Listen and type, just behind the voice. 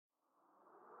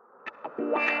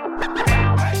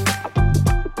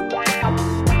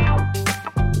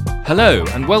Hello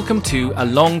and welcome to A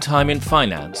Long Time in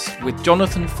Finance with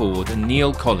Jonathan Ford and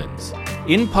Neil Collins,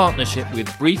 in partnership with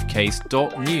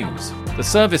Briefcase.News, the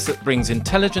service that brings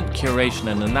intelligent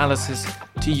curation and analysis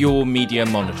to your media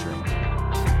monitoring.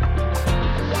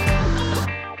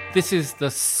 This is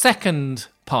the second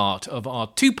part of our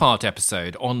two-part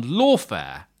episode on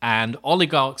lawfare and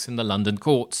oligarchs in the London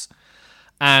courts.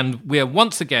 And we're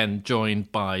once again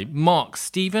joined by Mark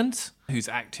Stevens, who's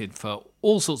acted for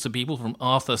all sorts of people from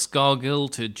Arthur Scargill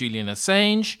to Julian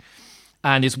Assange,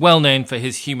 and is well known for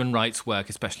his human rights work,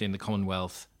 especially in the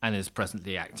Commonwealth, and is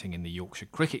presently acting in the Yorkshire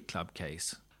Cricket Club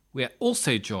case. We're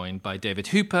also joined by David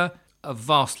Hooper, a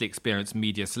vastly experienced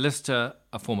media solicitor,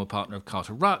 a former partner of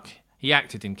Carter Ruck. He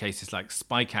acted in cases like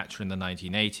Spycatcher in the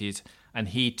 1980s, and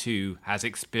he too has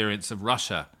experience of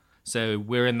Russia. So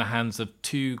we're in the hands of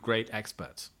two great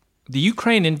experts. The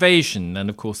Ukraine invasion and,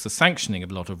 of course, the sanctioning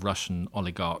of a lot of Russian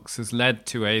oligarchs has led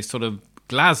to a sort of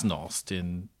glasnost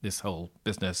in this whole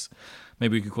business.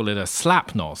 Maybe we could call it a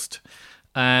slapnost.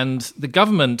 And the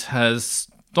government has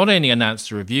not only announced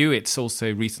a review, it's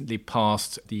also recently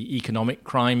passed the Economic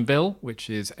Crime Bill, which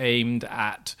is aimed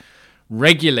at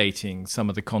regulating some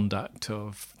of the conduct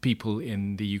of people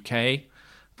in the UK.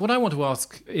 What I want to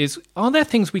ask is, are there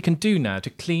things we can do now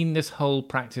to clean this whole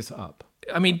practice up?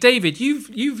 I mean, David,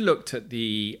 you've looked at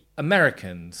the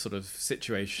American sort of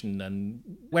situation, and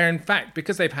where, in fact,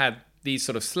 because they've had these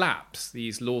sort of slaps,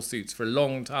 these lawsuits for a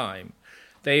long time,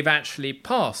 they've actually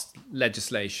passed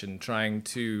legislation trying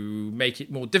to make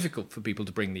it more difficult for people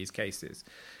to bring these cases.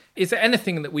 Is there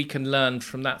anything that we can learn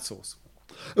from that source?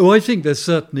 Oh, I think there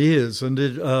certainly is, and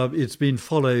it's been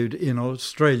followed in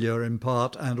Australia in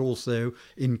part and also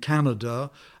in Canada,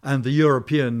 and the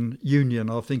European Union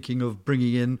are thinking of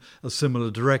bringing in a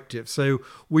similar directive. So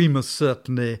we must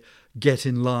certainly get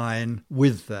in line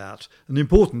with that. An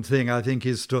important thing, I think,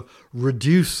 is to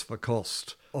reduce the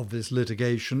cost of this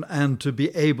litigation and to be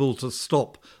able to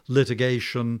stop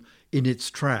litigation in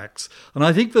its tracks. And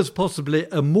I think there's possibly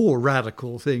a more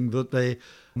radical thing that they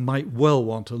might well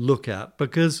want to look at,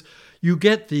 because you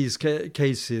get these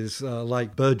cases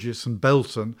like Burgess and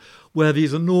Belton, where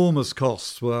these enormous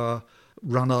costs were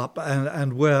run up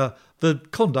and where the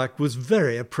conduct was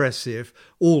very oppressive,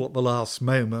 all at the last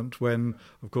moment when,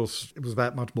 of course, it was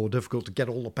that much more difficult to get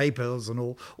all the papers and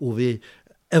all the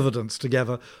evidence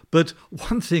together. But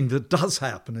one thing that does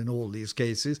happen in all these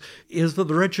cases is that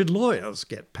the wretched lawyers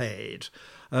get paid.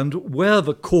 And where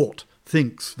the court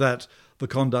thinks that the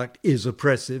conduct is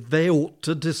oppressive, they ought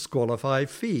to disqualify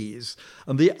fees.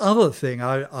 And the other thing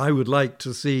I would like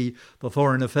to see the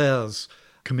Foreign Affairs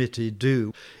Committee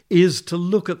do is to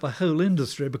look at the whole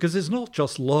industry, because it's not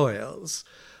just lawyers,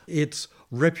 it's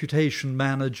reputation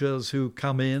managers who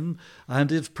come in,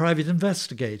 and it's private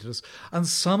investigators. And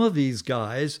some of these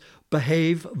guys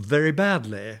behave very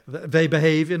badly. They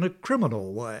behave in a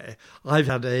criminal way. I've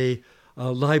had a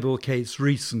libel case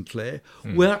recently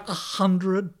where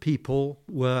 100 people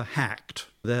were hacked.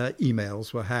 Their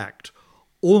emails were hacked.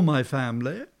 All my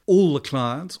family, all the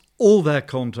clients, all their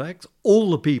contacts,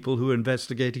 all the people who were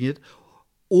investigating it,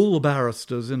 all the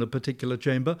barristers in a particular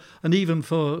chamber, and even,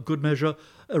 for good measure,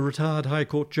 a retired High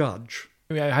Court judge.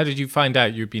 How did you find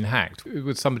out you'd been hacked?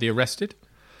 Was somebody arrested?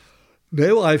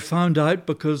 No, I found out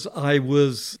because I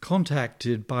was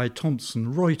contacted by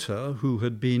Thomson Reuters, who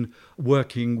had been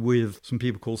working with some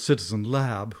people called Citizen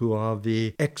Lab, who are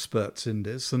the experts in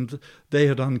this, and they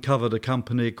had uncovered a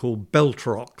company called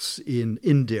Beltrox in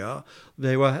India.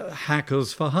 They were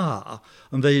hackers for hire,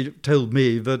 and they told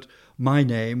me that my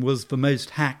name was the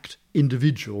most hacked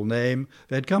individual name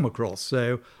they'd come across.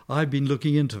 So I've been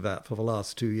looking into that for the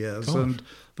last 2 years, and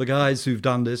the guys who've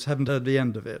done this haven't heard the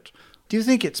end of it. Do you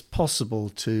think it's possible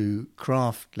to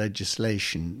craft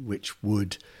legislation which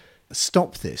would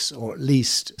stop this, or at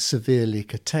least severely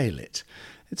curtail it?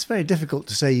 It's very difficult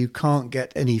to say you can't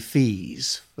get any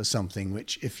fees for something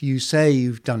which, if you say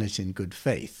you've done it in good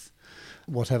faith,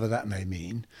 whatever that may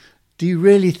mean, do you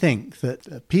really think that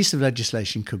a piece of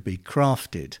legislation could be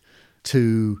crafted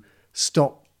to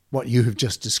stop what you have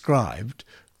just described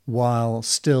while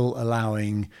still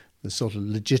allowing the sort of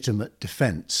legitimate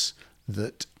defence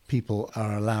that people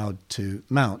are allowed to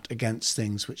mount against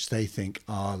things which they think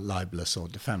are libelous or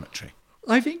defamatory?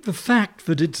 I think the fact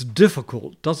that it's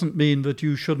difficult doesn't mean that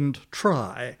you shouldn't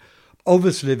try.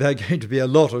 Obviously, there are going to be a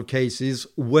lot of cases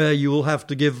where you will have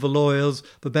to give the lawyers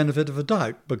the benefit of a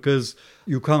doubt, because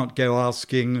you can't go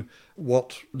asking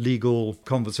what legal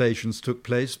conversations took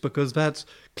place, because that's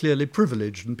clearly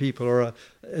privileged and people are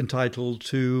entitled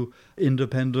to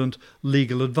independent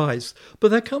legal advice. But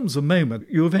there comes a moment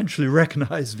you eventually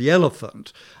recognise the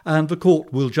elephant, and the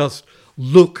court will just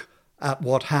look at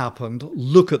what happened,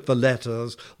 look at the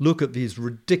letters, look at these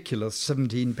ridiculous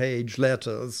 17-page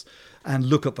letters, and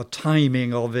look at the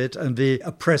timing of it and the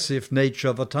oppressive nature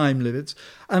of the time limits.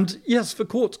 And yes, the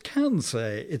courts can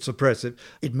say it's oppressive.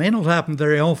 It may not happen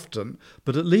very often,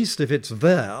 but at least if it's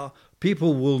there,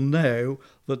 people will know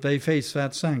that they face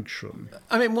that sanction.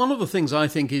 I mean, one of the things I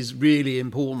think is really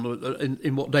important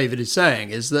in what David is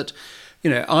saying is that,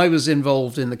 I was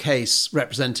involved in the case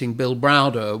representing Bill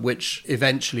Browder, which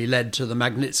eventually led to the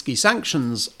Magnitsky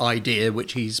sanctions idea,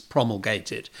 which he's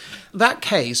promulgated. That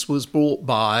case was brought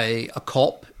by a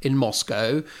cop in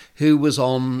Moscow who was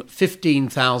on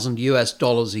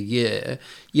 $15,000 a year,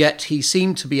 yet he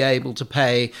seemed to be able to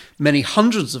pay many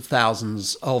hundreds of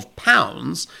thousands of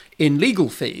pounds in legal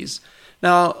fees.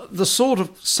 Now, the sort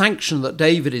of sanction that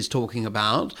David is talking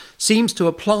about seems to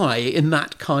apply in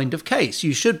that kind of case.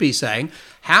 You should be saying,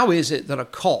 how is it that a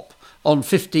cop on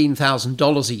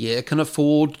 $15,000 a year can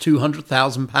afford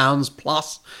 £200,000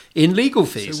 plus in legal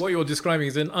fees? So what you're describing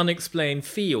is an unexplained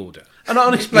fee order. An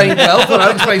unexplained wealth, an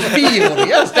unexplained fee order,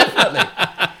 yes, definitely.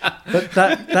 But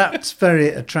that's very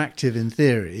attractive in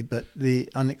theory, but the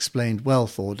unexplained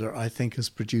wealth order, I think, has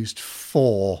produced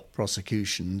 4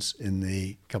 prosecutions in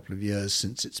the couple of years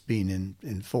since it's been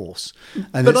in force.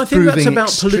 And but it's I think that's proving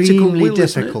about political will, extremely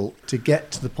difficult to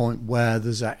get to the point where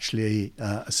there's actually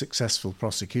a successful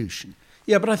prosecution.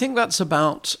 Yeah, but I think that's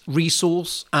about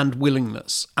resource and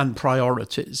willingness and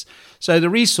priorities. So the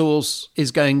resource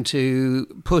is going to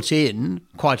put in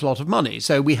quite a lot of money.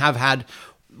 So we have had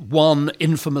one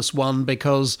infamous one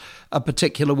because a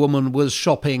particular woman was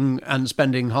shopping and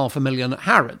spending $500,000 at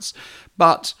Harrods.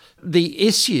 But the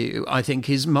issue, I think,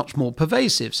 is much more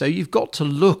pervasive. So you've got to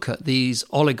look at these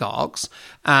oligarchs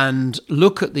and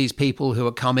look at these people who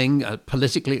are coming,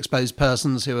 politically exposed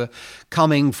persons who are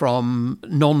coming from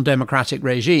non-democratic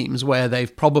regimes where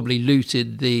they've probably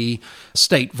looted the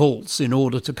state vaults in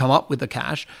order to come up with the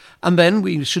cash. And then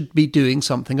we should be doing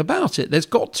something about it. There's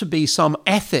got to be some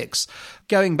ethics.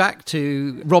 Going back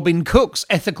to Robin Cook's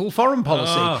ethical foreign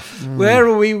policy. Where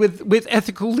are we with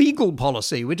ethical legal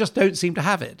policy? We just don't seem to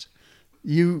have it.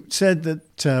 You said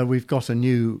that we've got a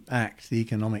new act, the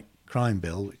Economic Crime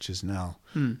Bill, which is now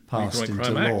passed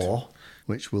into law,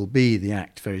 which will be the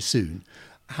act very soon.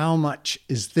 How much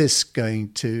is this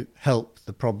going to help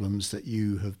the problems that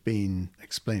you have been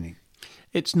explaining?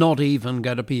 It's not even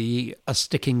going to be a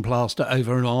sticking plaster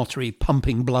over an artery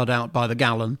pumping blood out by the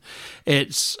gallon.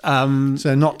 It's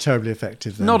so not terribly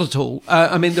effective then. Not at all.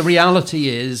 I mean, the reality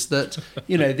is that,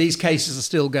 these cases are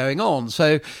still going on.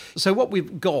 So what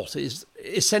we've got is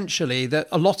essentially that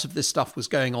a lot of this stuff was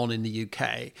going on in the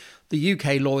UK. The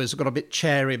UK lawyers have got a bit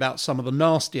chary about some of the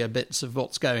nastier bits of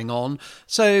what's going on.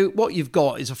 So what you've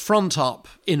got is a front up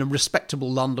in a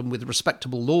respectable London with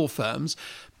respectable law firms,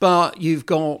 but you've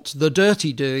got the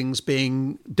dirty doings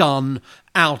being done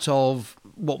out of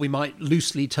what we might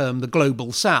loosely term the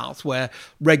global south, where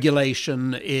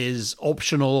regulation is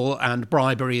optional and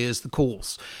bribery is the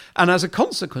course. And as a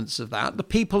consequence of that, the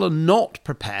people are not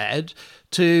prepared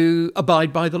to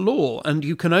abide by the law. And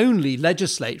you can only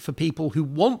legislate for people who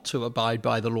want to abide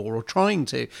by the law or trying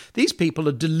to. These people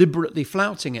are deliberately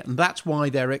flouting it, and that's why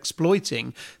they're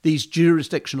exploiting these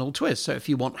jurisdictional twists. So if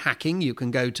you want hacking, you can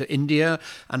go to India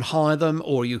and hire them,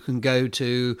 or you can go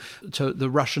to the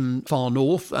Russian far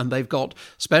north, and they've got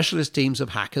specialist teams of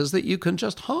hackers that you can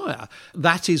just hire.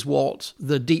 That is what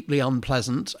the deeply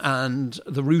unpleasant and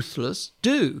the ruthless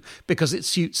do, because it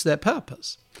suits their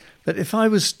purpose. But if I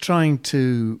was trying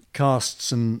to cast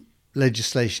some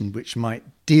legislation which might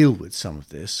deal with some of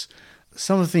this,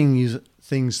 some of the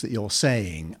things that you're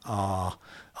saying are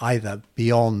either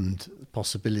beyond the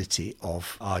possibility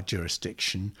of our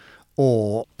jurisdiction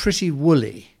or pretty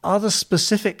woolly. Are there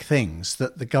specific things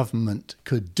that the government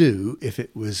could do if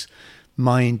it was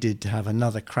minded to have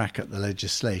another crack at the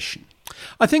legislation?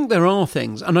 I think there are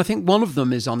things, and I think one of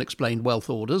them is unexplained wealth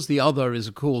orders. The other is,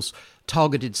 of course,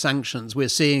 targeted sanctions. We're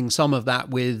seeing some of that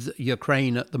with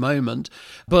Ukraine at the moment,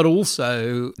 but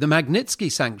also the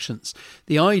Magnitsky sanctions.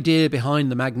 The idea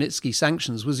behind the Magnitsky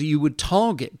sanctions was you would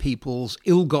target people's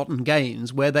ill-gotten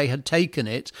gains where they had taken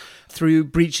it through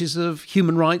breaches of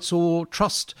human rights or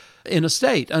trust in a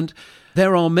state. And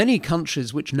there are many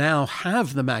countries which now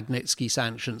have the Magnitsky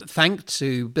sanctions, thanks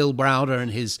to Bill Browder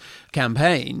and his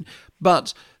campaign.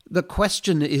 But The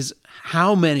question is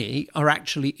how many are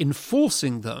actually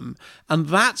enforcing them? And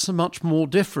that's much more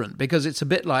different, because it's a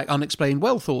bit like unexplained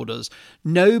wealth orders.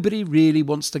 Nobody really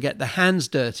wants to get their hands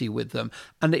dirty with them.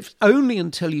 And it's only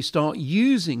until you start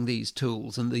using these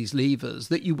tools and these levers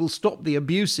that you will stop the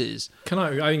abuses. I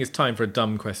think it's time for a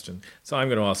dumb question. So I'm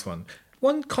going to ask one.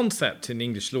 One concept in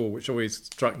English law which always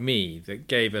struck me that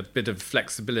gave a bit of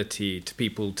flexibility to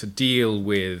people to deal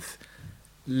with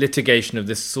litigation of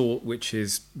this sort, which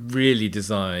is really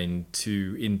designed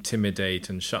to intimidate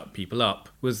and shut people up,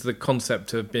 was the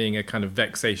concept of being a kind of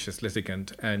vexatious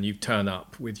litigant, and you turn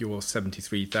up with your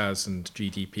 73,000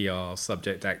 GDPR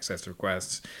subject access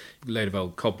requests, a load of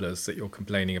old cobblers that you're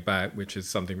complaining about, which is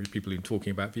something which people have been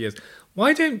talking about for years.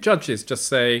 Why don't judges just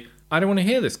say, I don't want to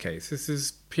hear this case. This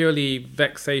is purely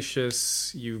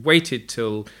vexatious. You've waited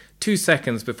till 2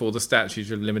 seconds before the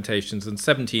statute of limitations and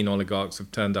 17 oligarchs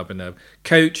have turned up in a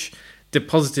coach,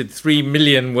 deposited 3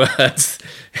 million words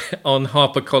on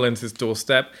HarperCollins'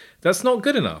 doorstep. That's not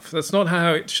good enough. That's not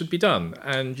how it should be done,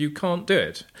 and you can't do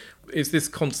it. Is this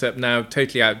concept now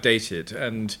totally outdated,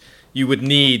 and you would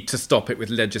need to stop it with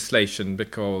legislation,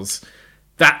 because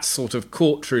that sort of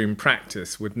courtroom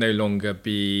practice would no longer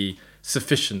be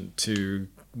sufficient to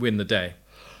win the day?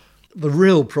 The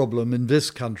real problem in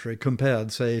this country,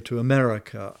 compared, say, to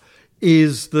America,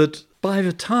 is that by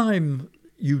the time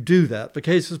you do that, the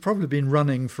case has probably been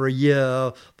running for a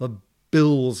year, the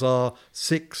bills are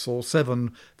 6 or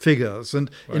 7 figures. And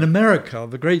right. In America,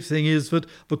 the great thing is that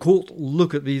the court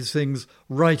look at these things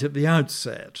right at the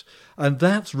outset. And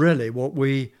that's really what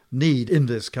we need in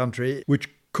this country, which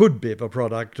could be the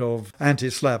product of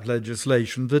anti-SLAPP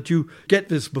legislation, that you get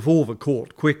this before the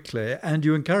court quickly and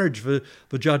you encourage the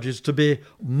judges to be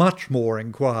much more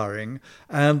inquiring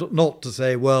and not to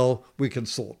say, well, we can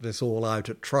sort this all out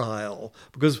at trial.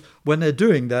 Because when they're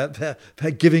doing that,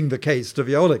 they're giving the case to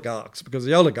the oligarchs, because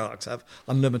the oligarchs have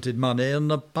unlimited money and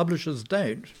the publishers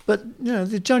don't. But,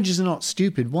 the judges are not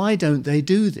stupid. Why don't they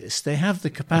do this? They have the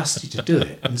capacity to do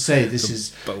it and say this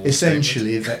is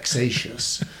essentially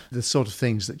vexatious. The sort of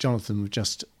things that Jonathan was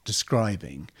just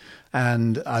describing.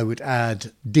 And I would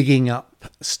add digging up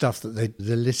stuff that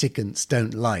the litigants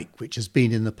don't like, which has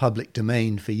been in the public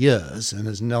domain for years and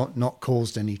has not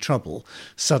caused any trouble.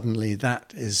 Suddenly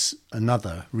that is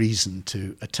another reason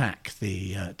to attack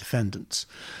the defendants.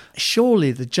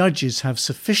 Surely the judges have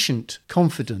sufficient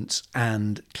confidence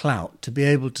and clout to be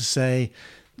able to say,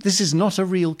 this is not a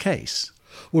real case.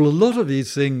 Well, a lot of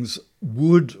these things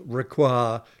would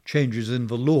require changes in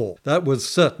the law. That was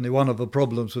certainly one of the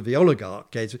problems with the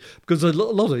oligarch cases, because a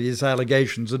lot of these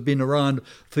allegations had been around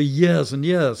for years and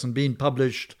years and been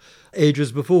published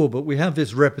ages before. But we have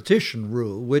this repetition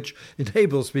rule, which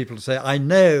enables people to say, I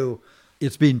know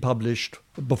it's been published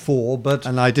before, but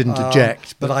and I didn't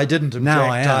object. But I didn't object. Now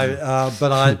I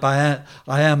am.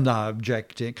 I am now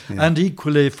objecting. Yeah. And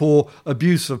equally for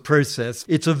abuse of process,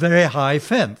 it's a very high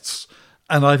fence.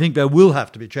 And I think there will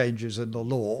have to be changes in the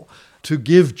law to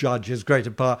give judges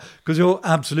greater power, because you're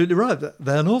absolutely right.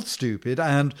 They're not stupid,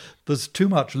 and there's too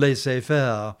much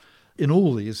laissez-faire in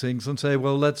all these things, and say,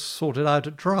 well, let's sort it out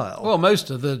at trial. Well, most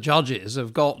of the judges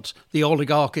have got the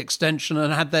oligarch extension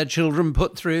and had their children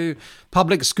put through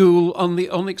public school on the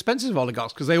expenses of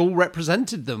oligarchs, because they all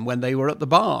represented them when they were at the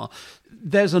bar.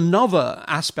 There's another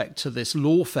aspect to this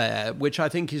lawfare which I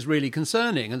think is really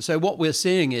concerning. And so what we're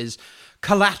seeing is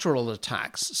collateral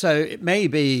attacks. So it may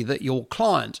be that your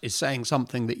client is saying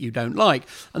something that you don't like,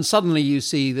 and suddenly you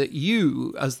see that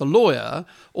you as the lawyer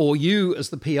or you as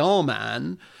the PR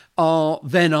man are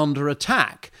then under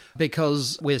attack,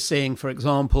 because we're seeing, for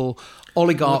example,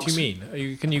 oligarchs... What do you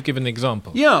mean? Can you give an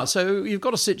example? Yeah, so you've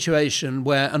got a situation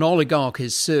where an oligarch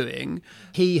is suing.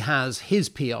 He has his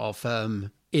PR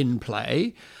firm in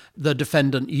play. The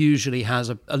defendant usually has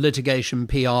a litigation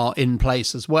PR in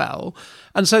place as well.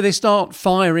 And so they start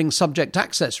firing subject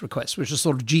access requests, which are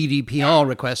sort of GDPR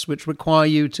requests, which require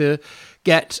you to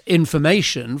get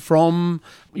information from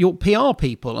your PR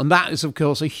people. And that is, of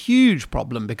course, a huge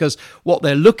problem, because what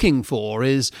they're looking for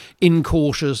is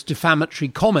incautious defamatory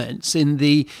comments in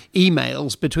the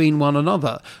emails between one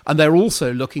another. And they're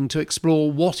also looking to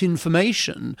explore what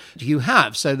information do you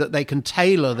have, so that they can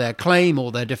tailor their claim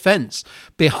or their defence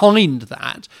behind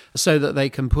that, so that they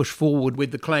can push forward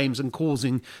with the claims and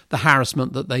causing the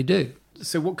harassment that they do.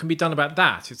 So what can be done about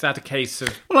that? Is that a case of...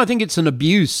 Well, I think it's an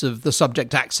abuse of the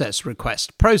subject access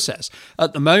request process.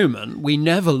 At the moment, we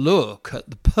never look at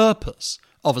the purpose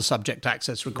of a subject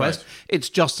access request. Right. It's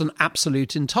just an absolute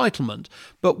entitlement.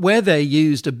 But where they're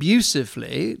used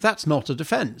abusively, that's not a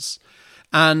defence.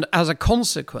 And as a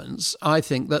consequence, I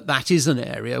think that is an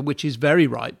area which is very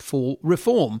ripe for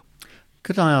reform.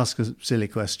 Could I ask a silly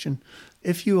question?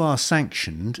 If you are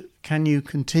sanctioned, can you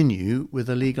continue with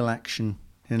a legal action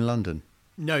in London?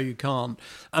 No, you can't.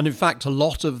 And in fact, a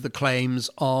lot of the claims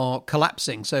are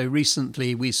collapsing. So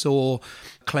recently we saw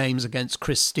claims against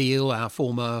Chris Steele, our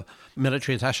former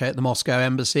military attaché at the Moscow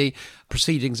embassy.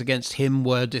 Proceedings against him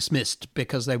were dismissed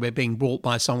because they were being brought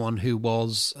by someone who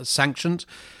was sanctioned.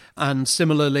 And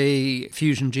similarly,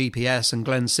 Fusion GPS and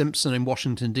Glenn Simpson in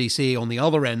Washington, D.C. on the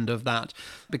other end of that,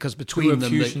 because between them...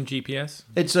 Fusion GPS?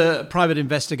 It's a private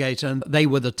investigator, and they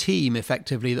were the team,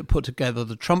 effectively, that put together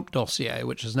the Trump dossier,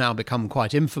 which has now become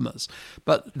quite infamous.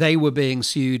 But they were being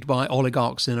sued by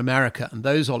oligarchs in America, and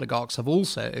those oligarchs have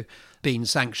also been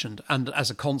sanctioned, and as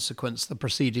a consequence, the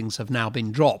proceedings have now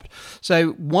been dropped. So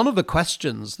one of the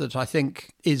questions that I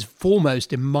think is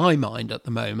foremost in my mind at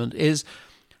the moment is,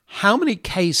 how many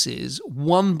cases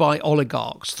won by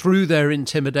oligarchs through their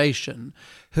intimidation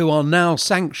who are now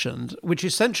sanctioned, which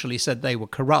essentially said they were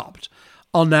corrupt,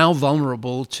 are now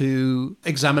vulnerable to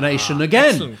examination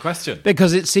again? Excellent question.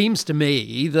 Because it seems to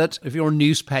me that if you're a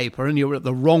newspaper and you're at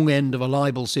the wrong end of a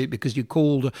libel suit because you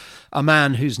called a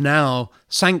man who's now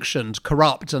sanctioned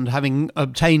corrupt and having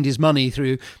obtained his money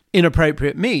through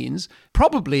inappropriate means,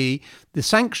 probably the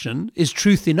sanction is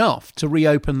truth enough to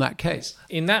reopen that case.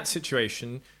 In that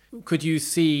situation, could you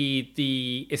see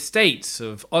the estates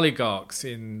of oligarchs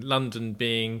in London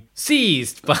being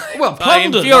seized by,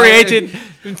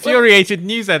 infuriated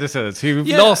news editors who've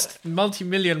lost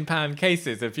multi-million pound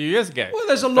cases a few years ago? Well,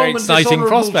 there's a long and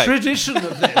dishonourable tradition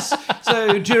of this.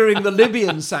 So during the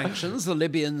Libyan sanctions, the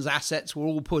Libyans' assets were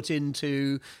all put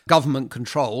into government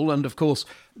control, and of course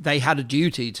they had a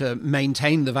duty to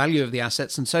maintain the value of the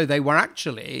assets, and so they were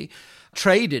actually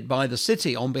traded by the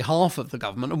city on behalf of the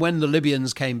government. And when the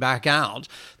Libyans came back out,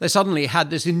 they suddenly had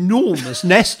this enormous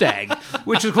nest egg,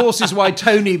 which of course is why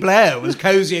Tony Blair was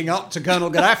cozying up to Colonel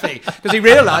Gaddafi, because he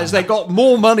realised they got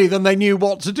more money than they knew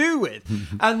what to do with.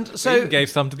 And so he gave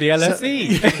some to the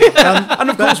LSE. And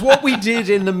of course what we did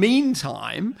in the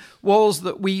meantime was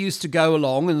that we used to go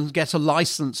along and get a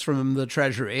licence from the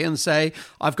Treasury and say,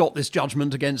 I've got this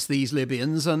judgment against these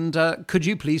Libyans, and could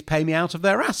you please pay me out of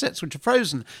their assets, which are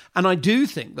frozen? And I do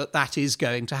think that that is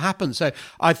going to happen. So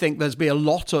I think there's been a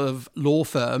lot of law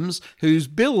firms whose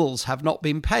bills have not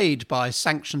been paid by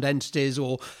sanctioned entities,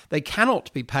 or they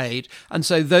cannot be paid. And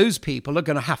so those people are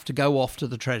going to have to go off to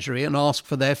the Treasury and ask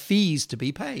for their fees to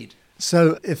be paid.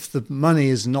 So if the money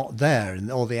is not there,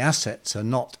 or the assets are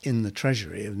not in the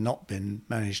Treasury, have not been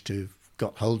managed to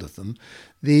got hold of them,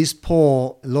 these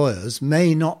poor lawyers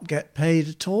may not get paid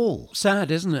at all.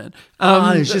 Sad, isn't it?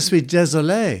 It's just be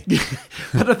désolé.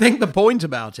 But I think the point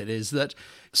about it is that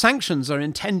sanctions are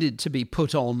intended to be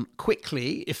put on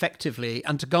quickly, effectively,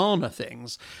 and to garner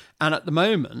things. And at the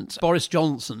moment, Boris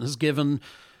Johnson has given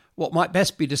what might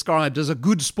best be described as a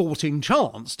good sporting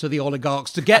chance to the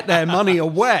oligarchs to get their money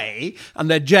away and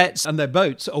their jets and their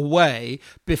boats away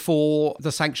before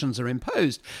the sanctions are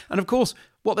imposed. And of course,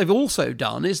 what they've also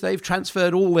done is they've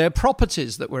transferred all their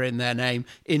properties that were in their name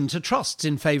into trusts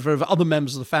in favour of other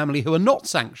members of the family who are not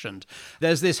sanctioned.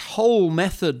 There's this whole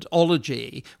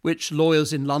methodology which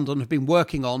lawyers in London have been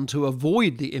working on to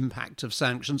avoid the impact of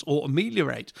sanctions or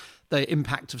ameliorate the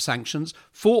impact of sanctions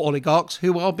for oligarchs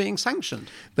who are being sanctioned.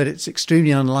 But it's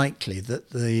extremely unlikely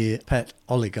that the pet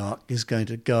oligarch is going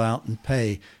to go out and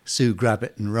pay Sue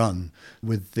Grabbit and run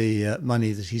with the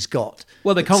money that he's got.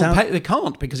 Well, they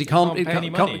can't because he can't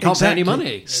pay any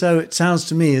money. So it sounds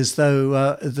to me as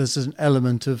though there's an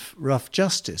element of rough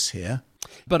justice here.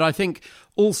 But I think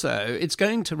also it's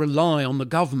going to rely on the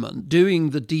government doing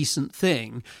the decent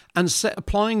thing and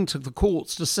applying to the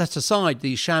courts to set aside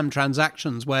these sham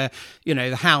transactions where, you know,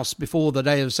 the house before the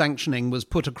day of sanctioning was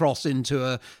put across into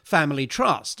a family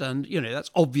trust. And, you know,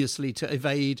 that's obviously to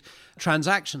evade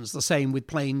transactions. The same with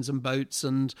planes and boats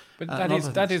and... But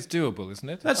that is doable, isn't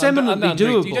it? That's eminently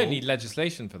doable. You don't need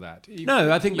legislation for that.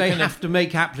 No, I think they have to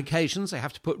make applications. They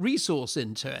have to put resource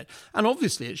into it. And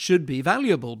obviously it should be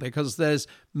valuable because there's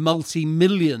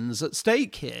multi-millions at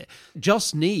stake here.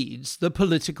 Just needs the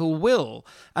political will.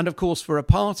 And of course, for a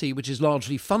party which is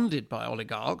largely funded by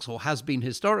oligarchs, or has been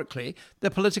historically,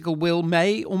 the political will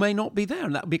may or may not be there.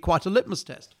 And that would be quite a litmus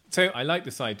test. So I like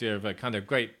this idea of a kind of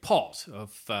great pot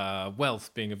of wealth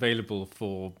being available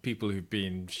for people who've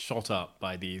been shot up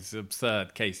by these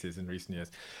absurd cases in recent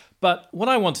years. But what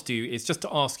I want to do is just to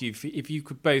ask you if you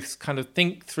could both kind of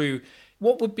think through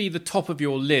what would be the top of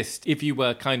your list if you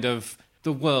were kind of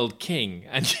the world king,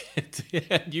 and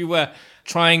you were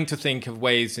trying to think of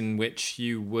ways in which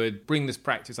you would bring this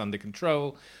practice under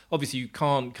control. Obviously, you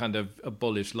can't kind of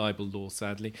abolish libel law,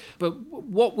 sadly. But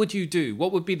what would you do?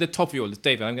 What would be the top of your list?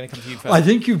 David, I'm going to come to you first. I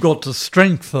think you've got to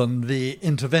strengthen the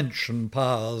intervention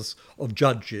powers of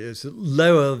judges,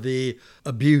 lower the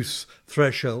abuse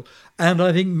threshold, and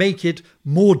I think make it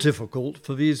more difficult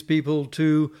for these people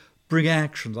to bring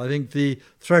actions. I think the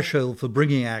threshold for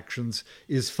bringing actions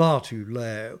is far too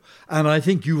low. And I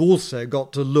think you also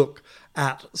got to look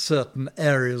at certain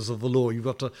areas of the law. You've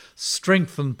got to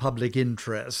strengthen public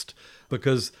interest,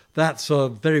 because that's a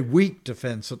very weak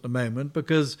defence at the moment,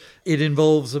 because it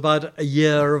involves about a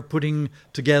year of putting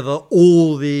together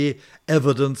all the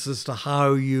evidence as to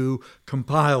how you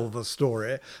compile the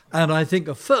story. And I think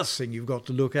the first thing you've got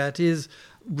to look at is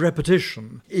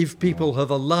repetition. If people have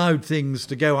allowed things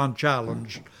to go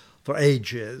unchallenged for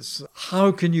ages,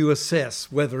 how can you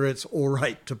assess whether it's all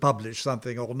right to publish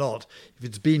something or not? If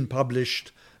it's been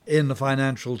published in the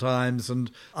Financial Times and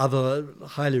other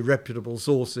highly reputable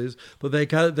sources, but they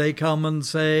come and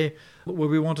say, well,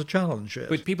 we want to challenge it.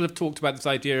 But people have talked about this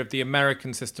idea of the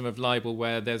American system of libel,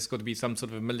 where there's got to be some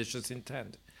sort of malicious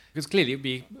intent. Because clearly it would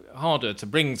be harder to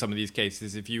bring some of these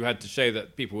cases if you had to show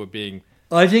that people were being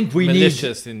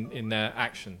malicious in their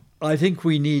action. I think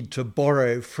we need to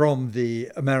borrow from the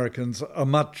Americans a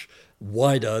much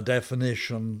wider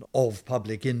definition of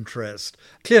public interest.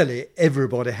 Clearly,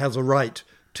 everybody has a right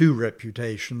to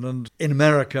reputation, and in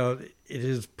America, it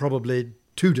is probably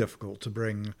too difficult to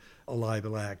bring a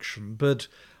libel action. But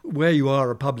where you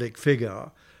are a public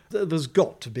figure, there's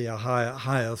got to be a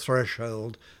higher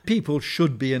threshold. People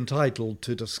should be entitled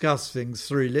to discuss things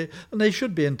freely, and they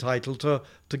should be entitled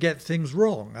to get things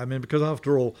wrong. I mean, because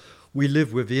after all, we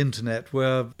live with the internet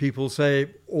where people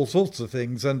say all sorts of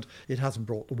things, and it hasn't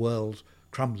brought the world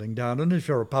crumbling down. And if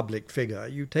you're a public figure,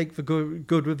 you take the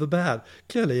good with the bad.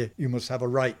 Clearly, you must have a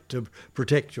right to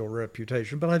protect your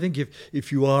reputation. But I think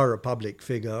if you are a public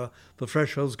figure, the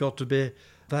threshold's got to be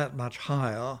that much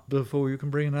higher before you can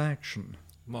bring an action.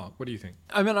 Mark, what do you think?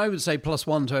 I mean, I would say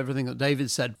 +1 to everything that David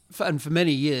said. And for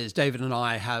many years, David and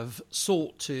I have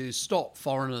sought to stop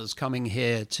foreigners coming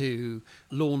here to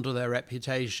launder their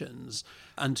reputations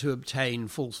and to obtain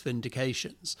false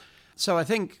vindications. So I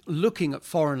think looking at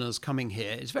foreigners coming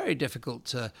here, it's very difficult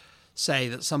to say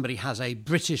that somebody has a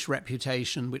British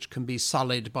reputation which can be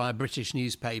sullied by a British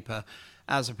newspaper,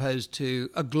 as opposed to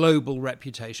a global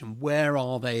reputation. Where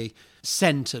are they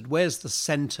centred? Where's the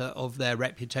centre of their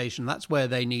reputation? That's where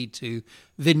they need to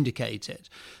vindicate it.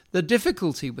 The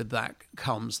difficulty with that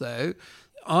comes, though,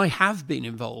 I have been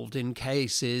involved in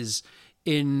cases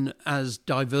in as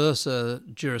diverse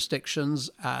jurisdictions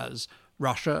as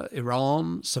Russia,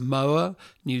 Iran, Samoa,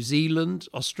 New Zealand,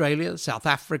 Australia, South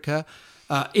Africa,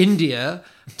 India,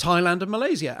 Thailand and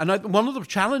Malaysia. And one of the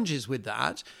challenges with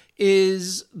that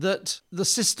is that the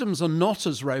systems are not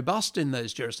as robust in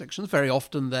those jurisdictions. Very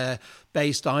often they're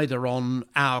based either on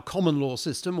our common law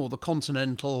system or the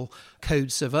continental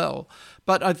Code Civil.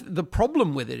 But the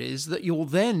problem with it is that you're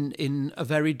then in a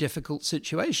very difficult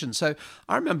situation. So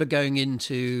I remember going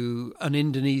into an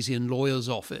Indonesian lawyer's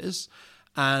office,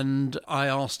 and I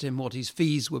asked him what his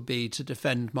fees would be to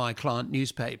defend my client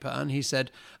newspaper. And he said,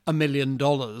 $1 million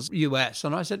US.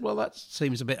 And I said, well, that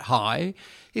seems a bit high.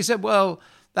 He said, well,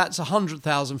 that's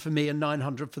 100,000 for me and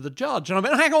 900 for the judge. And I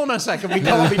went, hang on a second, we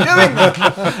can't be doing that.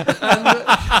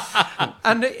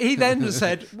 And he then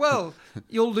said, well,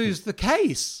 you'll lose the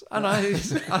case. And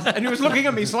and he was looking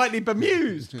at me slightly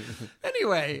bemused.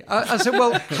 Anyway, I said,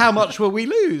 well, how much will we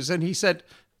lose? And he said,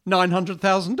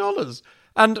 $900,000.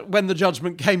 And when the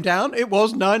judgment came down, it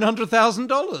was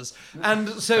 $900,000. And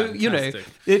so, Fantastic. You know,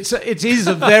 it is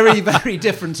a very, very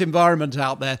different environment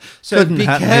out there. So Couldn't be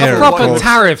happen careful. here, A of proper course.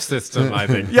 tariff system, I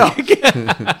think.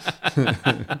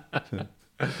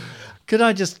 Could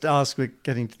I just ask, we're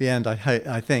getting to the end,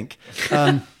 I think.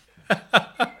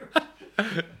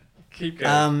 Keep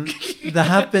going. There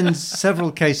have been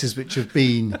several cases which have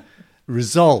been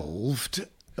resolved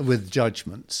with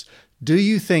judgments. Do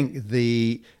you think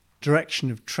the direction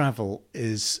of travel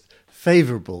is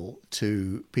favourable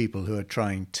to people who are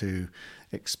trying to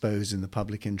expose in the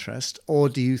public interest, or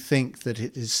do you think that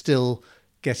it is still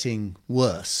getting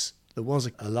worse? There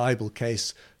was a libel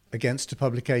case against a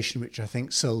publication which I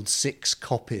think sold 6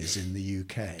 copies in the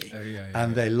UK,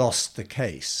 and they lost the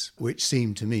case, which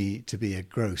seemed to me to be a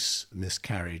gross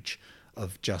miscarriage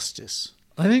of justice.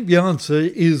 I think the answer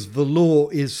is the law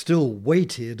is still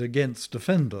weighted against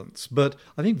defendants, but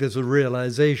I think there's a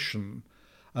realisation,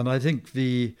 and I think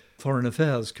the Foreign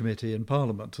Affairs Committee in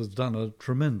Parliament has done a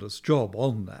tremendous job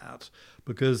on that,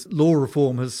 because law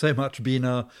reform has so much been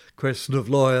a question of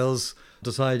lawyers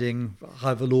deciding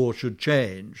how the law should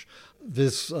change.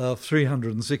 This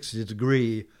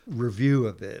 360-degree review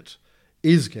of it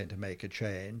is going to make a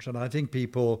change, and I think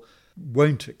people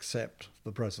won't accept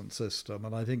the present system,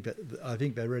 and I think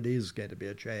there really is going to be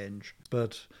a change,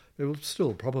 but it will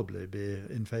still probably be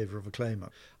in favour of a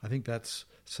claimant. I think that's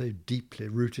so deeply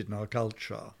rooted in our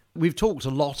culture. We've talked a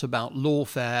lot about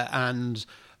lawfare and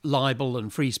libel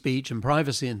and free speech and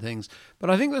privacy and things, but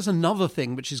I think there's another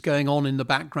thing which is going on in the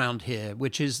background here,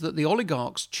 which is that the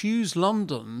oligarchs choose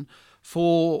London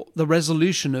for the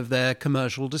resolution of their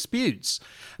commercial disputes.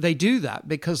 They do that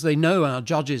because they know our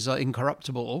judges are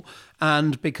incorruptible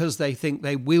and because they think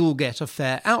they will get a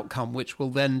fair outcome, which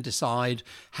will then decide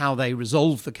how they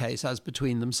resolve the case as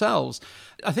between themselves.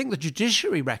 I think the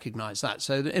judiciary recognise that.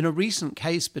 So in a recent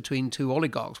case between two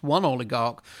oligarchs, one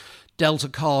oligarch dealt a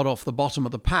card off the bottom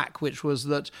of the pack, which was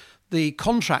that the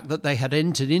contract that they had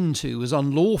entered into was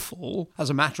unlawful as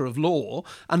a matter of law,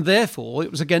 and therefore it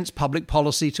was against public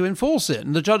policy to enforce it.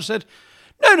 And the judge said,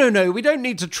 no, we don't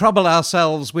need to trouble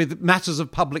ourselves with matters of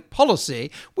public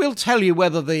policy. We'll tell you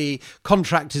whether the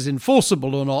contract is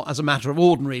enforceable or not as a matter of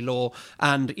ordinary law,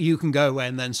 and you can go away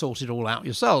and then sort it all out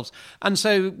yourselves. And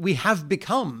so we have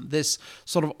become this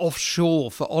sort of offshore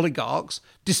for oligarchs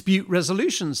dispute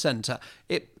resolution centre.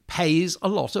 It pays a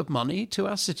lot of money to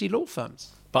our city law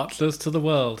firms. Butlers to the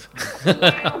world.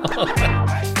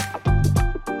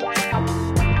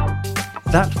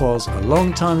 That was A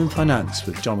Long Time in Finance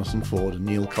with Jonathan Ford and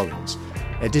Neil Collins.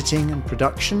 Editing and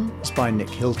production is by Nick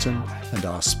Hilton, and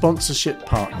our sponsorship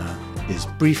partner is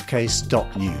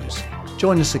Briefcase.News.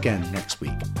 Join us again next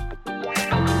week.